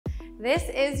This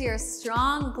is your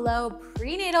Strong Glow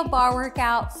prenatal bar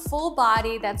workout, full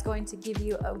body, that's going to give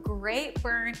you a great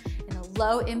burn in a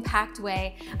low impact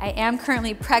way. I am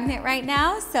currently pregnant right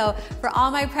now, so for all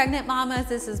my pregnant mamas,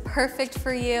 this is perfect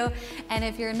for you. And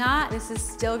if you're not, this is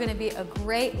still gonna be a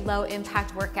great low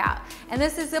impact workout. And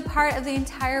this is a part of the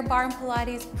entire Barre and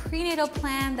Pilates prenatal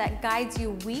plan that guides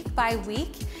you week by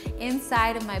week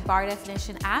inside of my Barre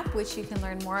Definition app, which you can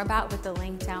learn more about with the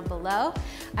link down below.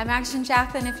 I'm actually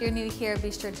Jacquelyn. If you're new here,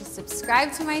 be sure to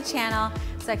subscribe to my channel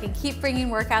so I can keep bringing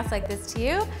workouts like this to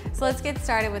you. So let's get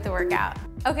started with the workout.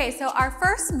 Okay, so our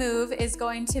first move is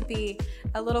going to be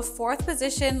a little fourth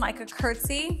position, like a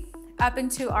curtsy, up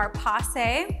into our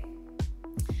passe,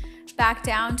 back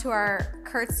down to our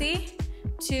curtsy,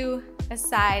 to a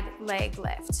side leg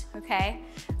lift, okay?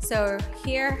 So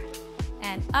here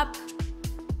and up,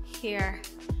 here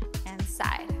and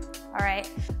side. All right,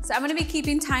 so I'm gonna be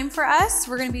keeping time for us.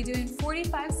 We're gonna be doing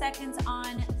 45 seconds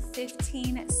on,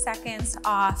 15 seconds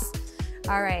off.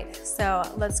 All right, so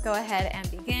let's go ahead and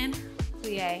begin.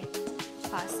 Plie,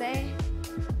 passe,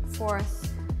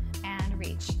 fourth, and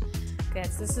reach. Good,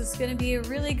 so this is gonna be a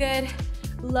really good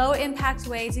low impact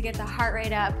way to get the heart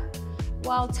rate up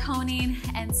while toning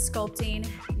and sculpting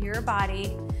your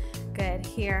body. Good,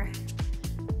 here,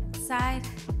 side,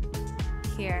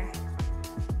 here,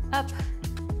 up,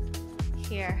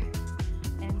 here,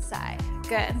 inside.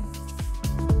 Good.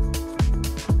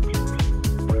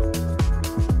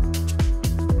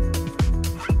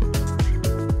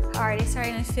 Already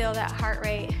starting to feel that heart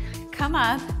rate come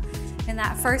up in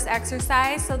that first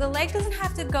exercise. So the leg doesn't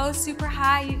have to go super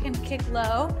high. You can kick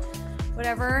low,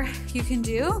 whatever you can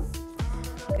do.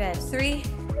 Good, 3,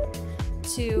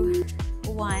 2,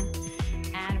 1,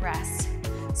 and rest.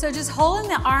 So just holding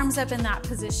the arms up in that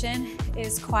position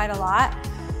is quite a lot,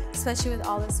 especially with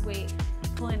all this weight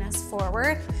pulling us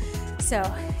forward. So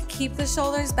keep the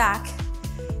shoulders back.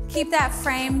 Keep that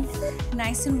frame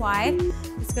nice and wide.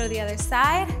 Let's go to the other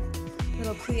side.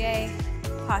 Little plie,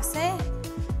 passe,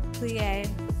 plie,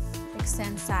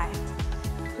 extend side,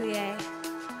 plie,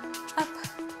 up,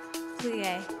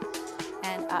 plie,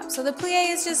 and up. So the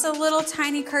plie is just a little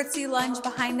tiny curtsy lunge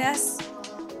behind us.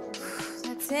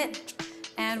 That's it.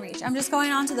 And reach. I'm just going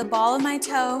onto the ball of my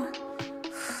toe.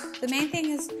 The main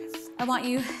thing is I want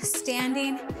you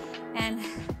standing and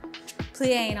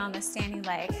plieing on the standing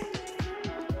leg.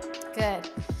 Good.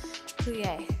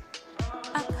 Plie,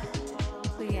 up,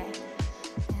 plie,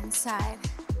 and side,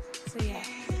 plie,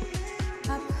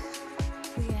 up,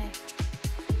 plie.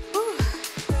 Whew.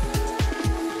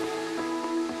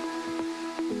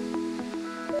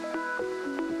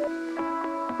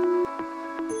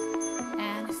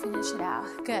 And finish it out.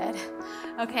 Good.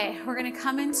 Okay, we're gonna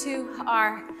come into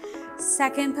our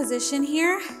second position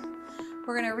here.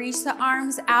 We're gonna reach the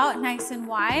arms out nice and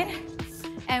wide,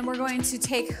 and we're going to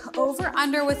take over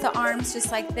under with the arms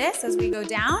just like this as we go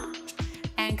down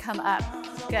and come up.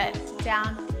 Good,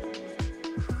 down,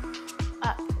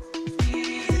 up.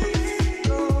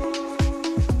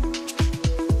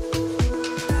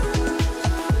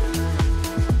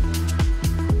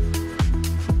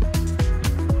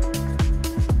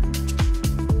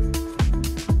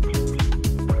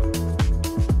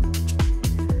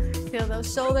 Feel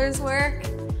those shoulders work.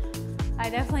 I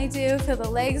definitely do. Feel the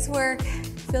legs work.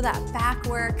 Feel that back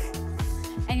work.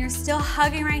 And you're still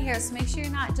hugging right here, so make sure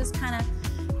you're not just kind of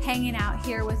hanging out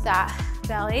here with that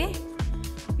belly.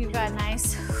 You've got a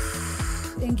nice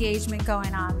engagement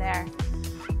going on there.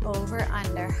 Over,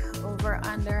 under, over,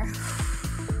 under.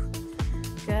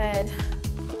 Good.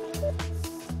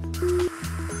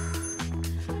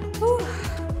 Whew.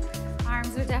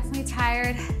 Arms are definitely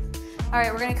tired. All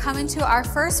right, we're gonna come into our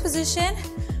first position.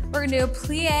 We're gonna do a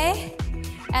plie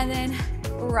and then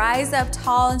rise up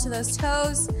tall into those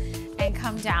toes and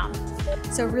come down.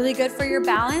 So really good for your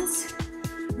balance,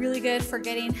 really good for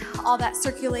getting all that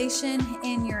circulation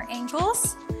in your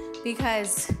ankles,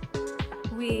 because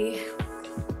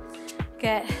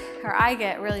I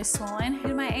get really swollen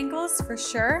in my ankles for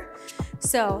sure.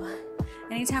 So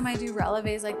anytime I do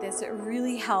releves like this, it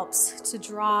really helps to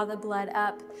draw the blood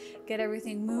up, get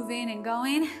everything moving and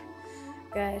going.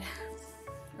 Good.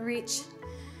 Reach.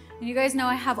 And you guys know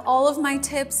I have all of my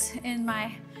tips in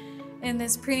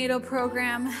this prenatal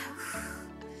program.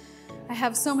 I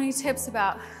have so many tips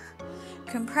about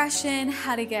compression,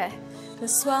 how to get the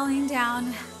swelling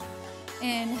down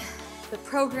in the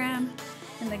program,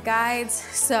 in the guides.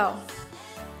 So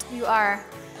you are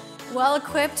well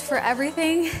equipped for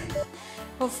everything.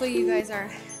 Hopefully you guys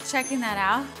are checking that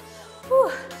out.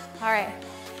 Whew. All right,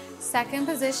 second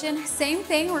position, same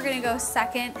thing. We're gonna go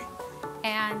second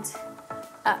and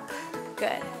up.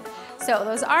 Good. So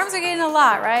those arms are getting a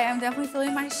lot, right? I'm definitely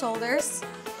feeling my shoulders.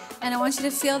 And I want you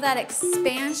to feel that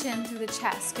expansion through the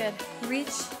chest. Good. Reach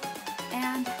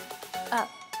and up.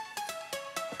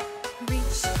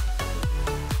 Reach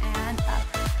and up.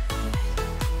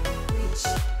 Good. Reach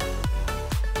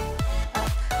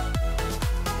up.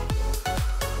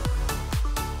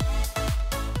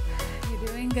 You're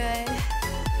doing good.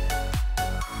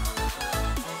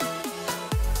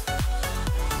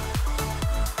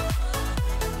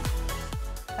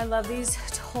 I love these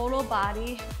total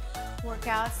body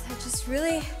workouts that just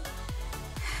really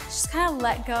just kind of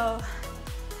let go,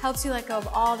 helps you let go of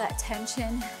all that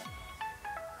tension,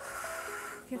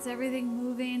 gets everything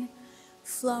moving,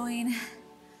 flowing.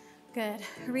 Good.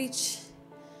 Reach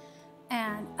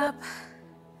and up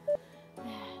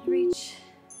and reach.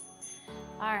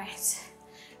 All right.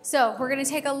 So we're gonna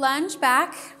take a lunge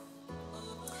back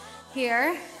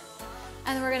here,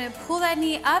 and then we're gonna pull that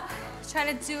knee up, try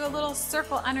to do a little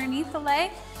circle underneath the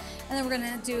leg. And then we're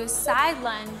gonna do a side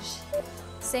lunge.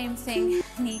 Same thing,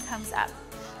 knee comes up.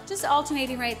 Just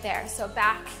alternating right there. So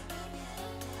back,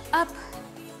 up,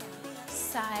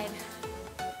 side,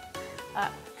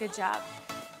 up. Good job.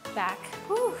 Back.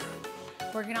 Whew.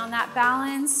 Working on that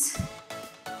balance.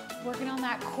 Working on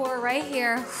that core right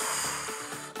here.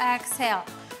 Exhale.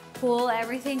 Pull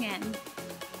everything in.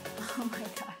 Oh my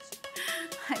gosh.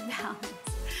 My balance.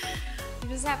 You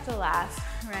just have to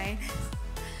laugh, right?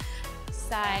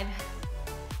 Side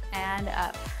and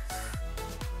up.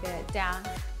 Good. Down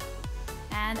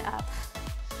and up.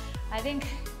 I think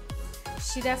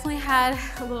she definitely had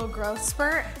a little growth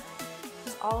spurt.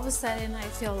 Just all of a sudden I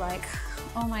feel like,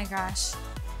 oh my gosh,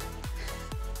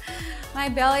 my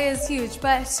belly is huge.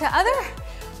 But to other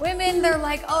women, they're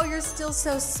like, oh, you're still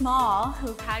so small,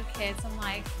 who've had kids. I'm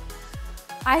like,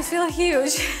 I feel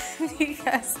huge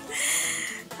because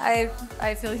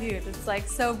I feel huge. It's like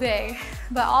so big.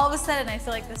 But all of a sudden, I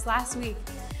feel like this last week,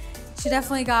 she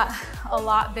definitely got a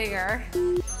lot bigger.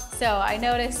 So I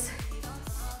noticed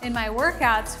in my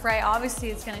workouts, right, obviously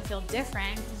it's gonna feel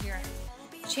different because you're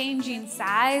changing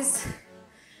size,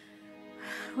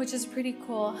 which is pretty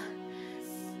cool.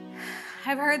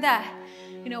 I've heard that,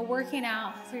 you know, working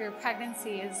out for your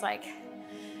pregnancy is like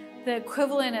the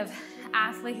equivalent of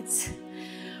athletes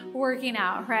working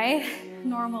out, right?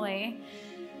 Normally.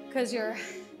 Because you're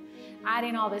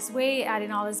adding all this weight,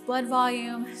 adding all this blood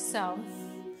volume. So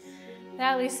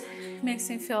that at least makes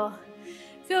me feel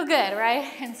good,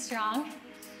 right? And strong.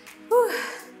 Whew.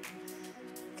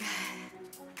 Good.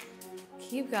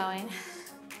 Keep going.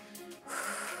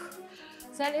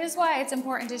 So that is why it's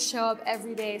important to show up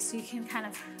every day so you can kind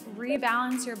of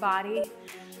rebalance your body,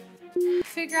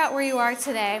 figure out where you are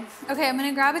today. Okay, I'm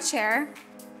gonna grab a chair.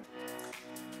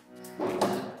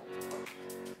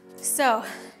 So,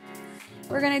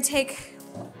 we're gonna take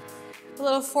a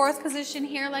little fourth position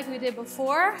here like we did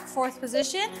before, fourth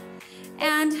position,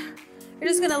 and you're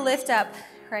just gonna lift up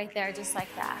right there, just like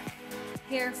that.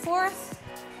 Here, fourth,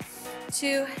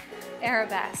 to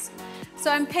arabesque.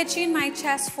 So I'm pitching my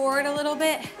chest forward a little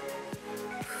bit.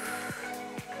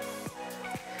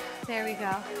 There we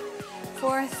go.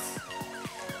 Fourth,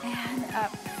 and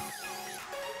up.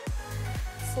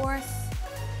 Fourth,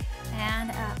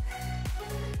 and up.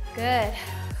 Good.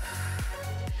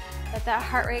 Let that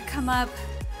heart rate come up,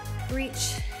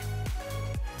 reach.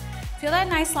 Feel that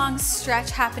nice long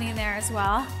stretch happening there as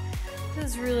well.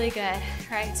 This is really good,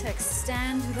 right? To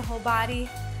extend through the whole body.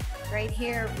 Right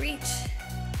here, reach.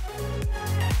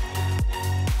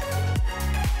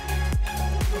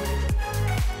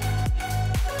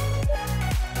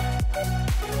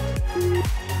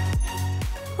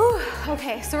 Whew.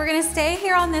 Okay, so we're gonna stay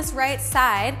here on this right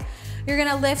side. You're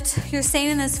gonna lift, you're staying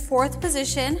in this fourth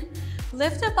position.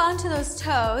 Lift up onto those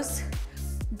toes,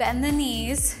 bend the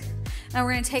knees, and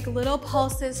we're gonna take little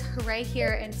pulses right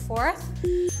here in fourth.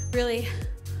 Really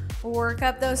work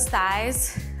up those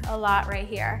thighs a lot right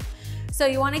here. So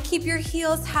you wanna keep your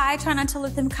heels high, try not to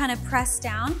let them kind of press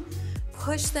down.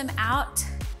 Push them out.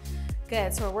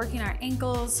 Good, so we're working our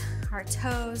ankles, our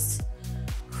toes.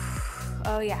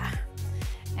 Oh yeah.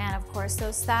 And of course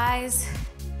those thighs.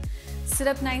 Sit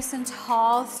up nice and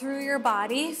tall through your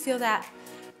body. Feel that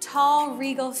tall,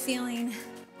 regal feeling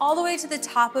all the way to the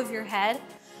top of your head.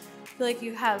 Feel like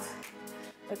you have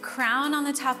a crown on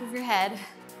the top of your head.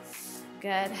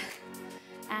 Good.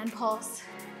 And pulse,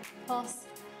 pulse,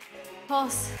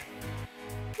 pulse.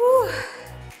 Whew.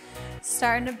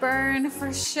 Starting to burn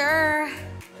for sure.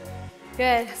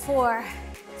 Good. 4,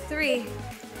 3,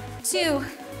 2,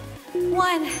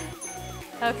 1.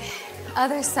 Okay,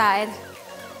 other side.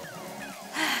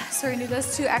 So we're gonna do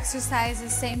those two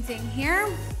exercises, same thing here.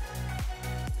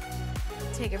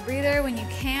 Take a breather when you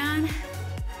can.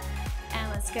 And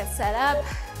let's get set up.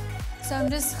 So I'm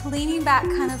just leaning back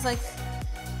kind of like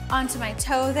onto my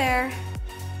toe there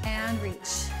and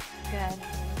reach. Good.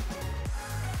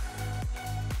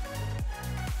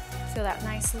 Feel that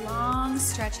nice long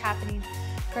stretch happening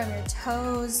from your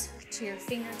toes to your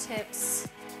fingertips.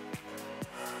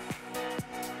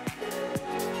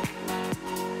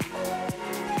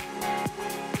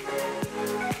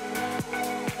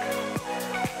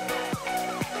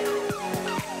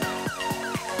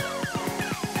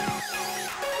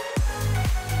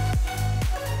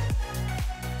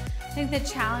 I think the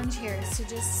challenge here is to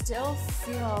just still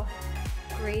feel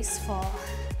graceful,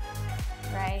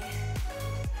 right?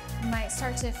 You might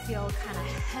start to feel kind of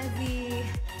heavy.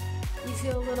 You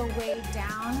feel a little weighed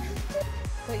down,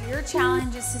 but your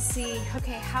challenge is to see,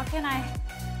 okay, how can I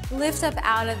lift up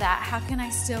out of that? How can I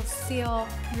still feel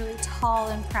really tall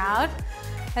and proud?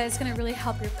 That is gonna really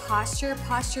help your posture.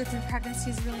 Posture through pregnancy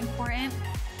is really important.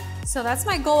 So that's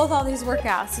my goal with all these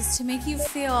workouts, is to make you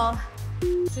feel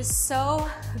just so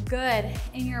good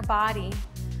in your body,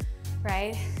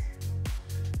 right?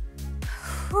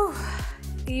 Whew.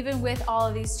 Even with all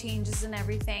of these changes and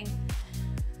everything.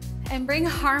 And bring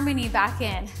harmony back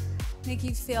in. Make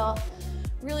you feel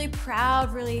really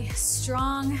proud, really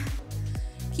strong.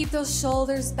 Keep those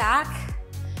shoulders back.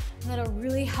 And that'll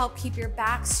really help keep your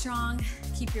back strong,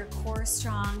 keep your core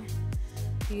strong.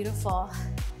 Beautiful.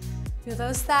 Feel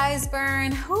those thighs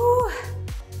burn. Whew.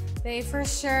 They for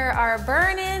sure are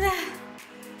burning.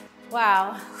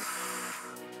 Wow.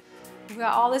 We've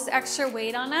got all this extra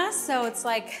weight on us, so it's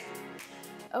like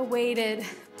a weighted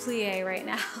plie right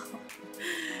now.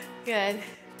 Good.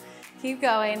 Keep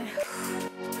going.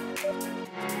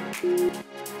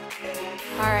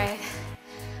 All right.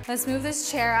 Let's move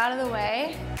this chair out of the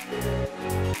way.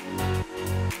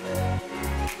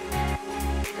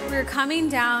 We're coming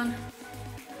down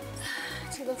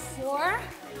to the floor,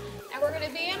 and we're gonna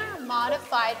be in our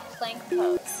modified plank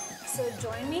pose. So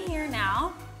join me here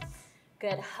now.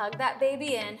 Good, hug that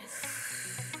baby in.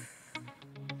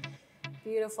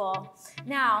 Beautiful.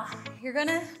 Now, you're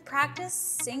gonna practice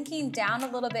sinking down a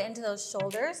little bit into those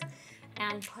shoulders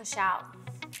and push out.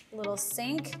 A little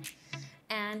sink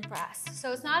and press.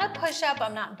 So it's not a push up,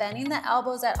 I'm not bending the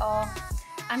elbows at all.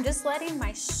 I'm just letting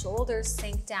my shoulders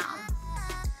sink down.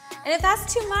 And if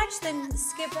that's too much, then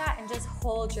skip that and just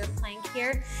hold your plank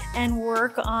here and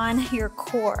work on your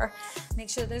core. Make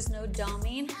sure there's no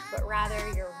doming, but rather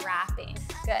you're wrapping.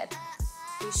 Good.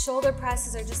 These shoulder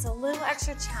presses are just a little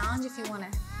extra challenge if you want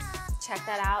to check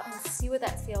that out and see what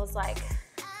that feels like.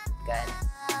 Good.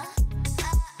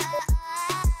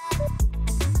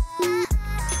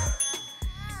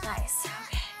 Nice.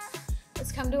 Okay.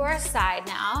 Let's come to our side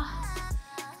now.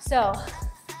 So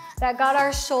that got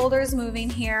our shoulders moving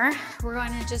here. We're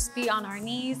going to just be on our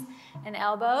knees and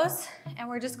elbows, and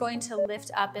we're just going to lift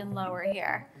up and lower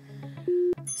here.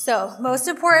 So most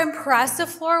important, press the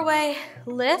floor away,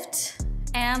 lift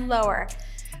and lower.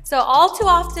 So all too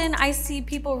often I see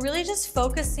people really just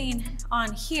focusing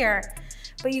on here,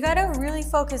 but you gotta really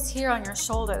focus here on your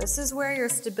shoulder. This is where your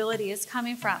stability is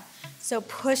coming from. So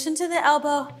push into the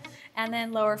elbow and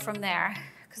then lower from there.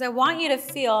 Because I want you to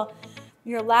feel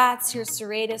your lats, your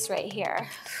serratus right here.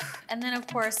 And then of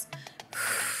course,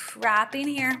 wrapping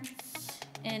here.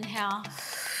 Inhale,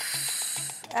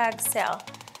 exhale,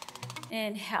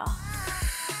 inhale,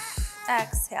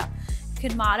 exhale. You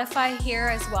could modify here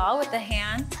as well with the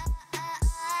hand.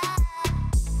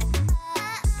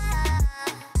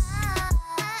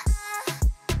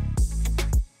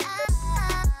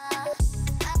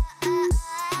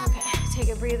 Okay, take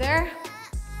a breather.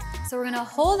 So we're gonna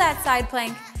hold that side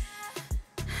plank,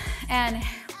 and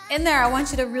in there I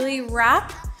want you to really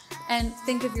wrap and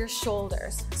think of your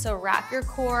shoulders. So wrap your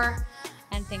core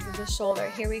and think of the shoulder.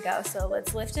 Here we go. So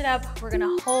let's lift it up. We're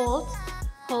gonna hold,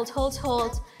 hold, hold,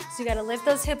 hold. So you gotta lift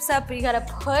those hips up, but you gotta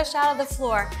push out of the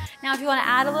floor. Now if you wanna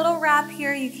add a little wrap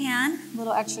here, you can. A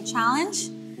little extra challenge.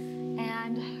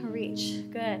 And reach,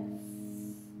 good.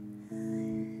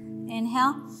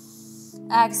 Inhale,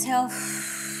 exhale.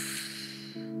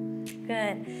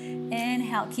 Good,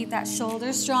 inhale, keep that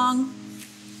shoulder strong.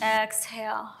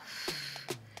 Exhale.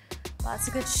 Lots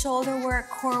of good shoulder work,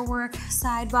 core work,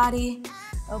 side body,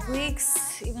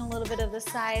 obliques, even a little bit of the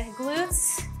side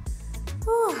glutes.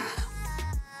 Whew.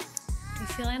 You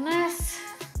feeling this?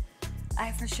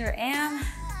 I for sure am.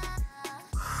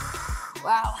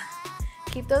 Wow.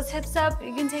 Keep those hips up.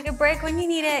 You can take a break when you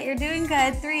need it. You're doing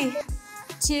good. 3,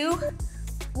 2,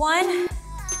 1.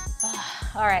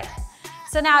 All right.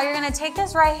 So now you're gonna take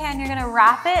this right hand, you're gonna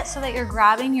wrap it so that you're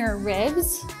grabbing your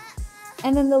ribs.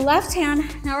 And then the left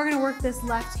hand, now we're gonna work this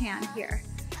left hand here.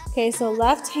 Okay, so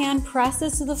left hand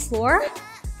presses to the floor.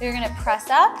 You're gonna press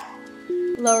up,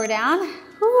 lower down.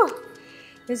 Whew.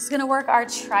 This is gonna work our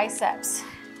triceps.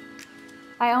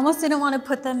 I almost didn't wanna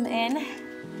put them in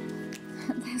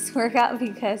this workout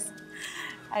because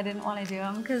I didn't wanna do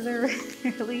them because they're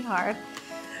really hard.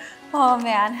 Oh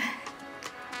man.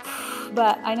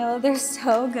 But I know they're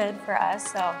so good for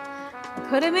us, so I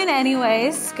put them in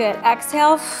anyways. Good,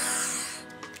 exhale,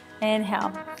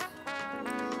 inhale,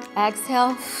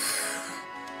 exhale.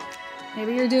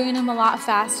 Maybe you're doing them a lot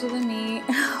faster than me.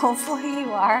 Hopefully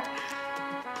you are.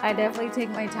 I definitely take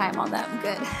my time on them.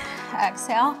 Good,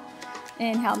 exhale,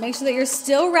 inhale. Make sure that you're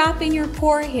still wrapping your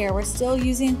core here. We're still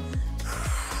using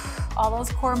all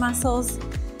those core muscles.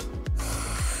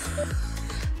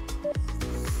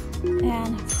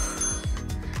 And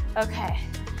okay,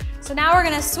 so now we're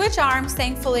gonna switch arms,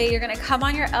 thankfully. You're gonna come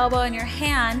on your elbow and your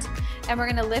hand, and we're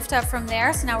gonna lift up from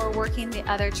there. So now we're working the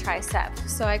other tricep.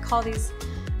 So I call these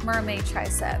mermaid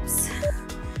triceps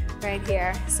right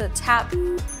here. So tap,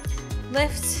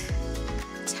 lift,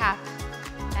 tap,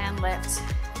 and lift.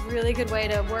 Really good way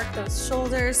to work those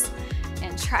shoulders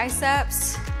and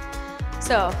triceps.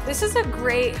 So this is a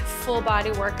great full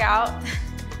body workout.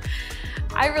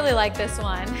 I really like this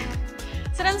one.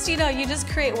 Sometimes, you know, you just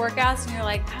create workouts and you're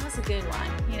like, that was a good one.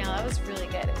 You know, that was really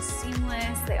good. It was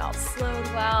seamless. They all flowed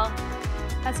well.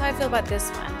 That's how I feel about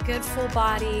this one. Good full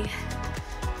body.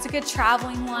 It's a good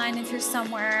traveling one if you're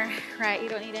somewhere, right? You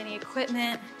don't need any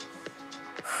equipment.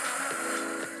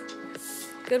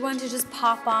 Good one to just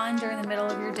pop on during the middle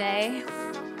of your day.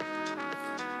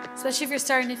 Especially if you're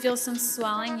starting to feel some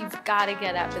swelling, you've got to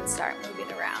get up and start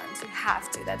moving around. You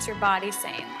have to. That's your body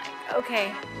saying, like,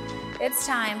 okay, it's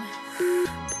time.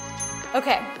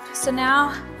 Okay, so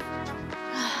now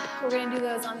we're gonna do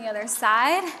those on the other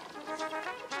side.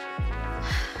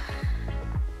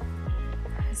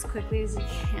 As quickly as you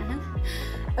can.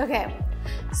 Okay,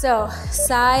 so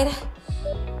side.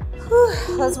 Whew.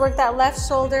 Let's work that left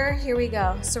shoulder. Here we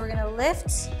go. So we're gonna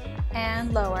lift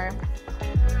and lower.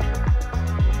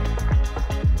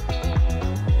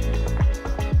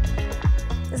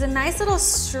 There's a nice little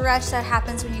stretch that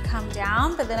happens when you come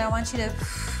down, but then I want you to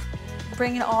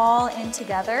bring it all in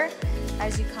together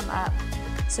as you come up.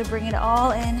 So bring it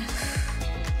all in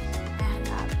and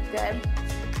up. Good.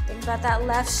 Think about that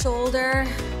left shoulder.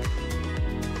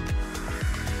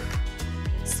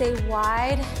 Stay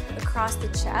wide across the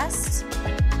chest.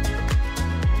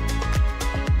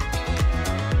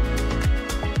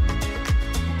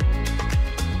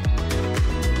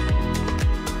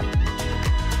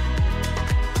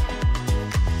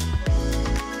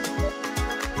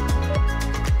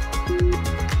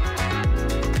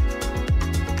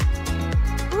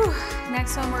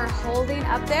 Next one, we're holding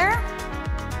up there,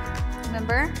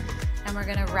 remember, and we're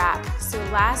gonna wrap. So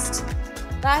last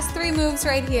 3 moves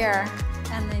right here,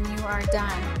 and then you are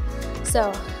done.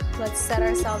 So let's set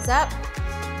ourselves up,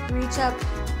 reach up,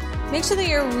 make sure that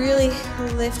you're really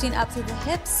lifting up through the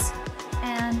hips,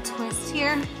 and twist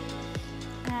here,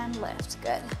 and lift,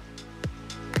 good.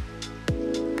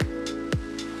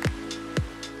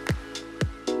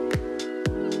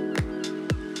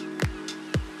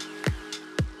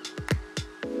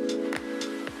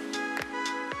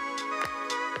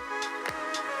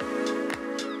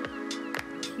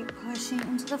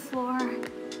 Into the floor.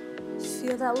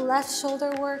 Feel that left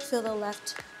shoulder work, feel the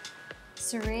left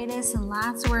serratus and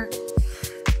lats work.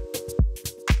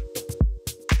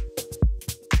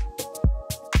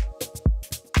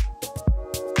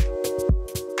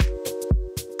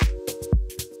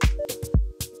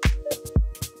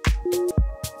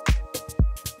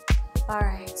 All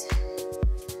right,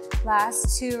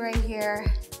 last 2 right here.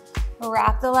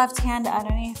 Wrap the left hand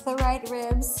underneath the right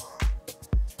ribs.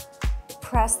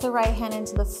 Press the right hand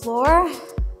into the floor,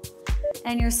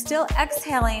 and you're still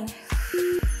exhaling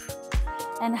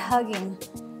and hugging.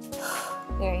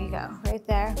 There you go, right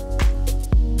there.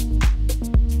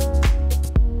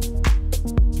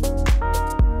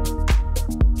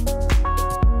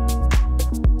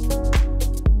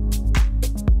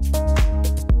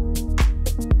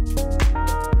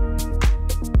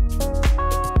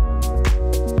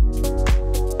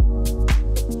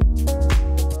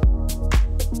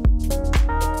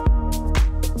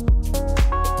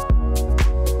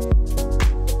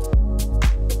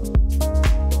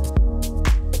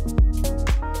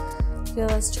 Feel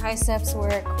those triceps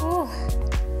work. Ooh,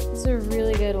 this is a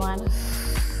really good one.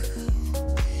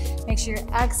 Make sure you're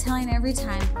exhaling every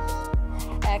time.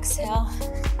 Exhale,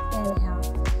 inhale.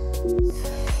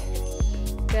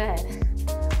 Good.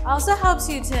 Also helps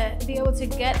you to be able to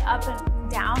get up and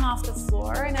down off the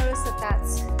floor. I notice that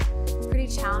that's pretty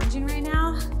challenging right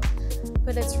now,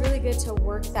 but it's really good to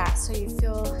work that so you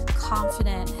feel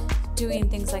confident doing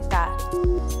things like that.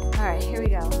 All right, here we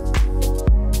go.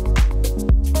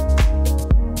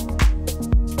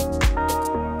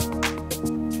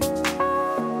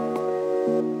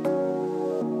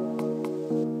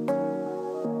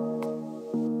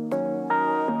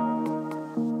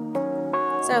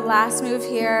 So our last move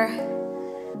here.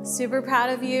 Super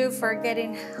proud of you for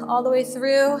getting all the way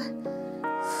through.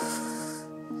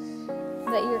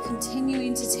 That you're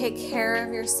continuing to take care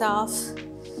of yourself.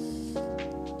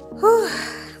 Whew.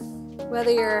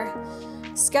 Whether your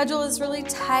schedule is really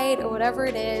tight or whatever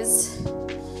it is,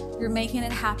 you're making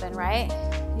it happen, right?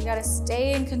 You gotta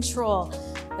stay in control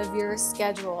of your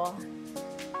schedule.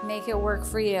 Make it work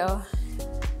for you.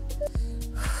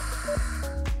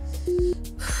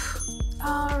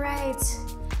 All right.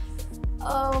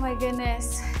 Oh my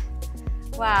goodness.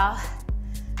 Wow.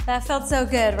 That felt so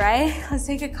good, right? Let's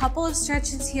take a couple of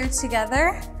stretches here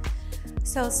together.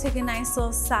 So let's take a nice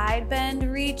little side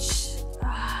bend, reach.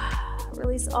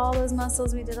 Release all those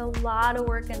muscles. We did a lot of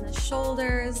work in the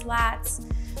shoulders, lats,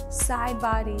 side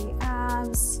body,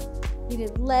 abs. We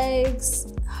did legs.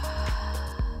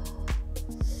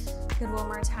 Good, one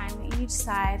more time. Each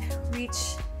side,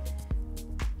 reach.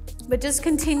 But just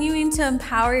continuing to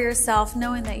empower yourself,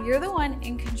 knowing that you're the one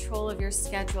in control of your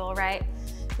schedule, right?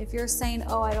 If you're saying,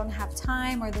 oh, I don't have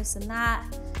time or this and that,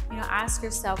 ask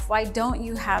yourself, why don't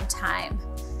you have time?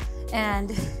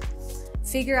 And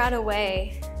figure out a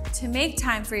way to make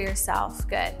time for yourself.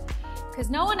 Good. Because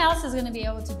no one else is going to be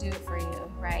able to do it for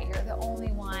you, right? You're the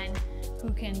only one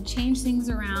who can change things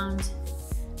around,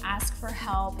 ask for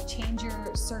help, change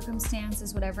your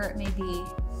circumstances, whatever it may be,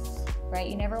 right?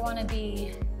 You never want to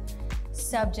be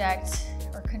subject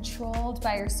or controlled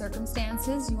by your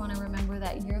circumstances. You want to remember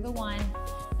that you're the one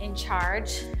in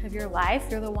charge of your life.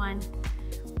 You're the one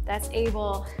that's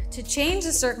able to change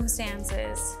the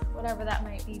circumstances, whatever that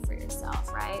might be for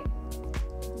yourself, right?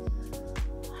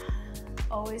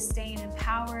 Always staying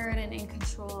empowered and in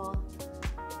control.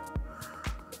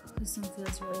 This one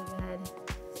feels really good.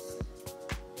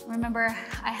 Remember,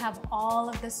 I have all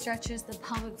of the stretches, the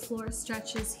pelvic floor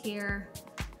stretches here.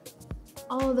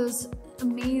 All of those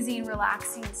amazing,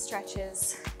 relaxing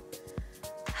stretches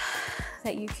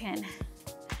that you can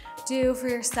do for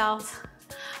yourself.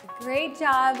 Great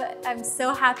job. I'm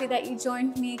so happy that you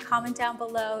joined me. Comment down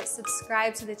below,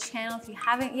 subscribe to the channel if you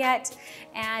haven't yet.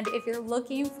 And if you're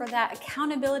looking for that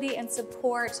accountability and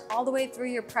support all the way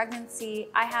through your pregnancy,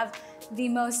 I have the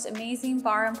most amazing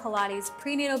Barre and Pilates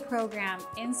prenatal program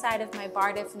inside of my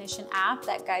Barre Definition app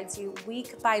that guides you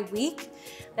week by week,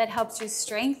 that helps you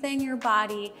strengthen your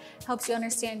body, helps you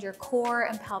understand your core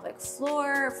and pelvic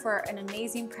floor for an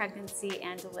amazing pregnancy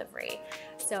and delivery.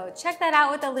 So check that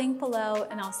out with the link below,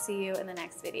 and I'll see you in the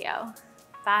next video.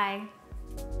 Bye.